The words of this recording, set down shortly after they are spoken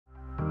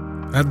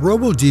At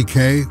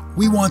RoboDK,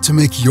 we want to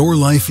make your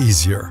life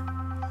easier.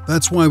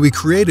 That's why we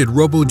created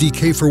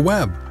RoboDK for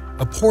Web,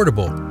 a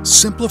portable,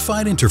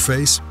 simplified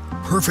interface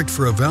perfect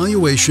for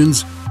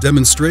evaluations,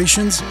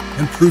 demonstrations,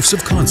 and proofs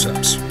of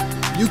concepts.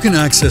 You can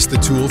access the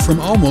tool from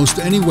almost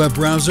any web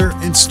browser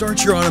and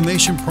start your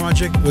automation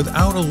project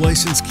without a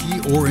license key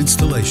or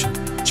installation.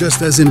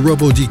 Just as in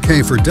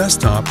RoboDK for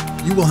desktop,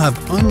 you will have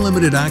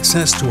unlimited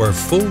access to our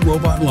full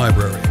robot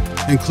library,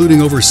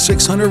 including over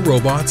 600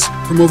 robots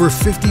from over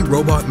 50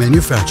 robot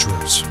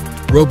manufacturers.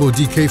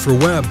 RoboDK for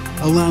Web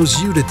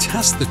allows you to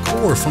test the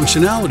core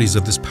functionalities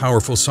of this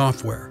powerful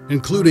software,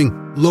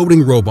 including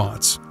loading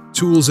robots,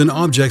 tools and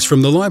objects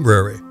from the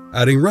library,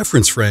 adding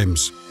reference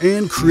frames,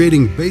 and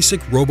creating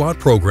basic robot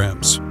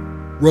programs.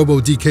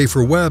 RoboDK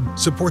for Web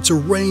supports a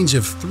range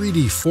of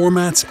 3D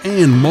formats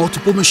and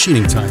multiple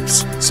machining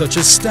types, such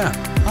as STEP,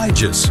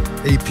 IGES,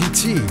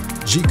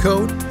 APT,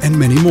 G-code, and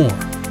many more.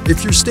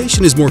 If your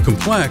station is more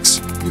complex,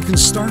 you can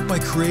start by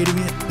creating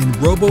it in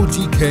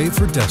RoboDK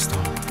for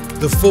desktop.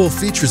 The full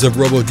features of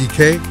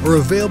RoboDK are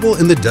available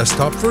in the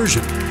desktop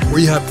version, where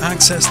you have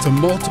access to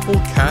multiple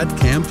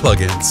CAD/CAM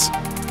plugins.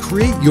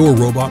 Create your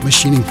robot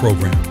machining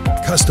program,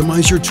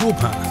 customize your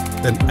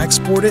toolpath, then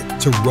export it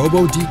to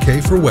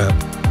RoboDK for Web.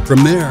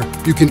 From there,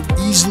 you can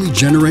easily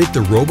generate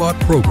the robot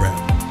program,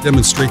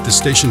 demonstrate the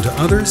station to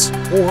others,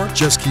 or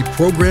just keep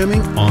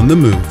programming on the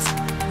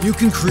move. You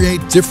can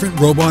create different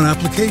robot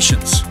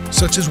applications,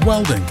 such as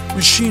welding,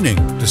 machining,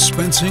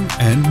 dispensing,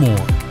 and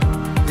more.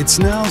 It's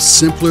now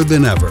simpler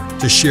than ever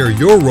to share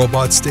your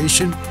robot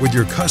station with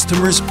your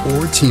customers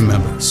or team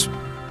members.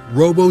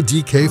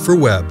 RoboDK for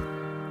Web.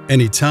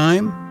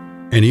 Anytime,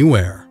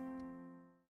 anywhere.